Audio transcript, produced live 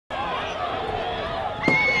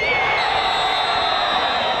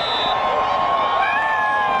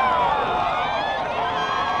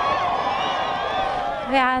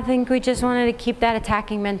Yeah, I think we just wanted to keep that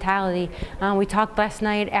attacking mentality. We talked last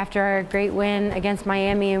night after our great win against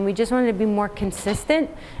Miami, and we just wanted to be more consistent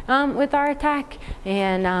with our attack.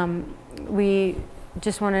 And we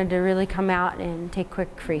just wanted to really come out and take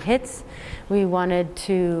quick free hits. We wanted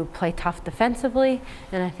to play tough defensively,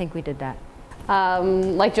 and I think we did that.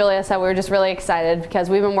 Like Julia said, we were just really excited because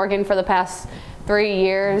we've been working for the past 3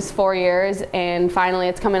 years, 4 years, and finally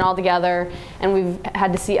it's coming all together, and we've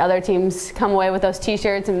had to see other teams come away with those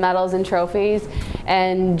t-shirts and medals and trophies,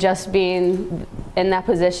 and just being in that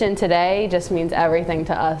position today just means everything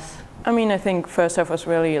to us. I mean, I think first half was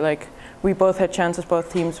really like, we both had chances,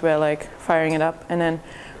 both teams were like firing it up, and then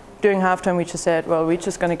during halftime we just said, well, we're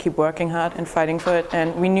just going to keep working hard and fighting for it,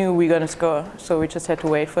 and we knew we were going to score, so we just had to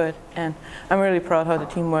wait for it. And I'm really proud how the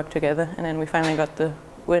team worked together, and then we finally got the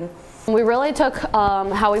win. We really took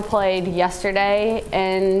how we played yesterday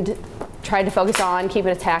and tried to focus on keep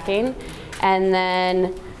it attacking, and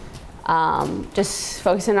then just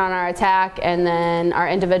focusing on our attack and then our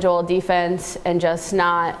individual defense, and just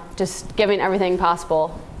giving everything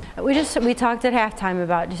possible. We talked at halftime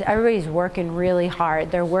about just everybody's working really hard.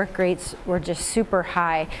 Their work rates were just super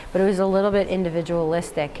high, but it was a little bit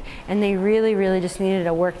individualistic, and they really just needed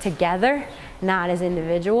to work together, not as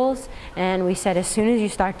individuals. And we said, as soon as you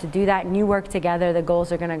start to do that and you work together, the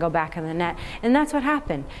goals are going to go back in the net. And that's what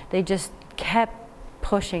happened. They just kept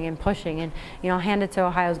pushing and pushing, and I'll hand it to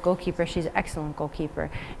Ohio's goalkeeper. She's an excellent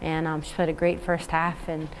goalkeeper, and she played a great first half,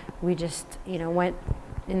 and we just went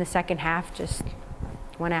in the second half, just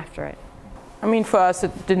went after it. I mean, for us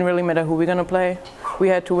it didn't really matter who we're going to play. We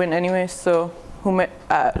had to win anyway, so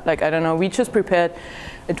I don't know, we just prepared.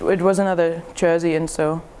 It was another Jersey, and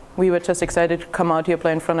so we were just excited to come out here,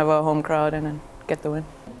 play in front of our home crowd, and then get the win.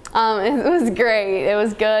 It was great. It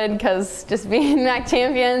was good because just being MAC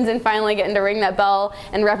champions and finally getting to ring that bell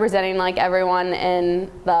and representing like everyone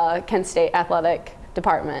in the Kent State athletic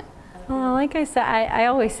department. Well, like I said, I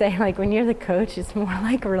always say, like, when you're the coach, it's more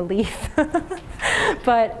like relief.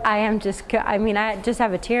 But I just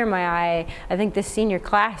have a tear in my eye. I think this senior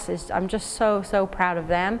class I'm just so proud of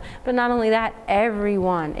them. But not only that,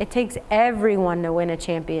 everyone. It takes everyone to win a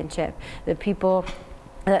championship. The people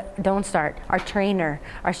that don't start, our trainer,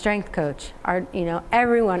 our strength coach,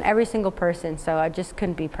 everyone, every single person. So I just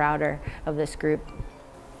couldn't be prouder of this group.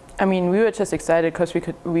 I mean, we were just excited because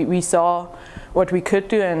we saw what we could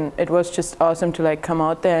do, and it was just awesome to like come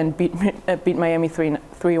out there and beat Miami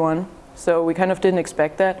 3-1. So we kind of didn't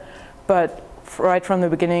expect that, but right from the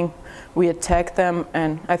beginning we attacked them,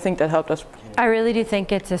 and I think that helped us. I really do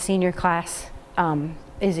think it's a senior class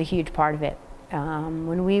is a huge part of it.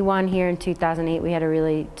 When we won here in 2008, we had a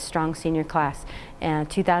really strong senior class.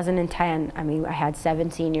 2010, I had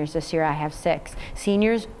 7 seniors. This year I have 6.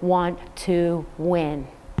 Seniors want to win,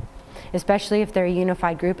 especially if they're a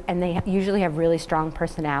unified group, and they usually have really strong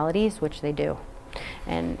personalities, which they do.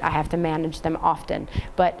 And I have to manage them often,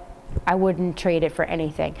 but I wouldn't trade it for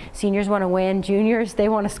anything. Seniors want to win, juniors, they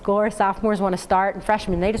want to score, sophomores want to start, and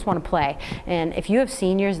freshmen, they just want to play. And if you have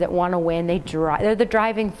seniors that want to win, they're the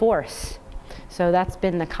driving force. So that's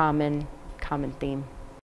been the common theme.